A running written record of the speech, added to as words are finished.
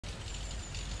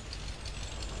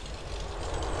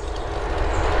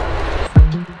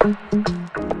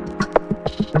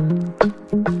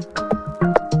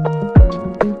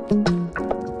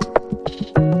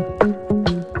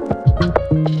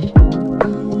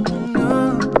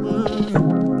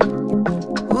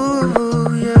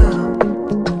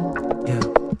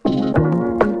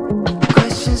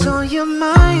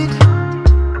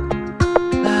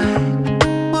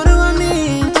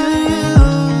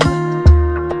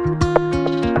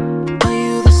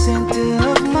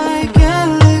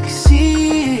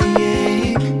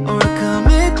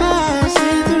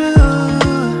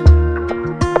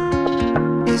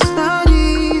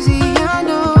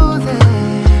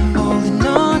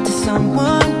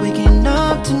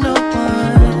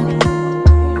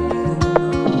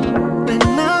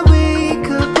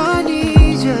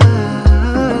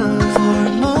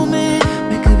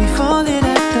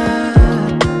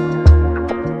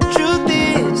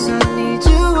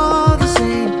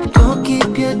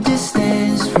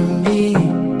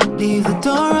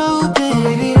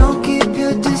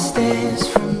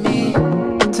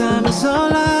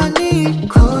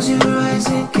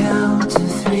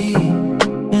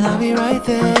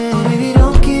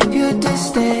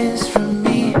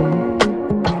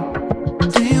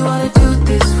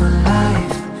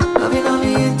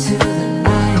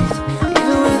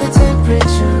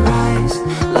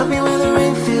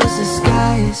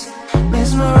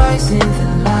Mesmerize in the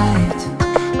light,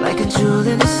 like a jewel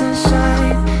in the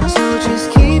sunshine. So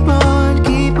just keep on,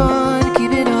 keep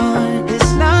it on.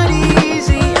 It's not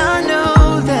easy, I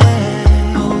know that.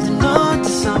 Holding on to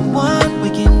someone,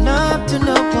 waking up to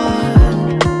no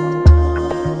one.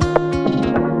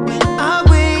 When I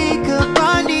wake up,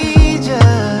 I need you.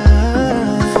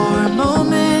 For a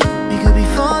moment, we could be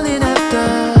falling after.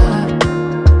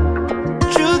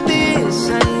 Truth is,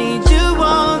 I need you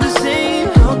all the same.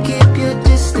 Don't keep your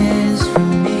distance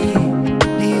from me.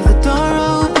 Leave the door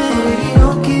open. Baby,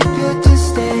 don't keep your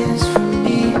distance from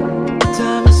me.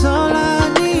 Time is all I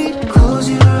need. Close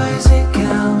your eyes and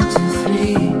count to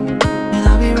 3, and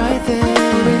I'll be right there.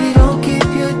 Baby, don't keep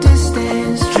your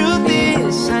distance. Truth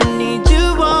is, I need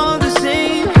you all the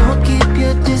same. Don't keep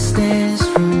your distance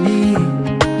from me.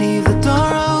 Leave the door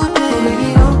open. Baby,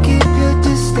 don't keep your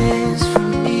distance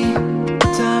from me.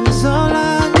 Time is all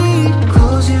I need.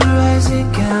 Close your eyes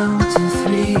and count to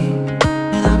 3,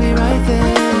 and I'll be right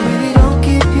there. Baby, don't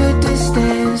keep your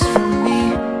distance from me.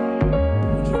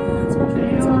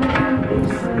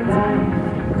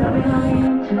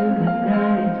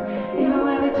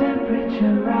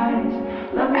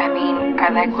 I mean, I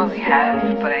like what we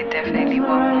have, but I definitely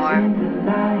want more.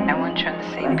 I want you on the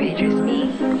same page as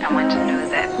me. I want to know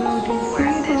that we're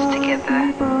in this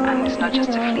together, and it's not just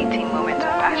a fleeting moment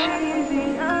of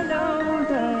passion.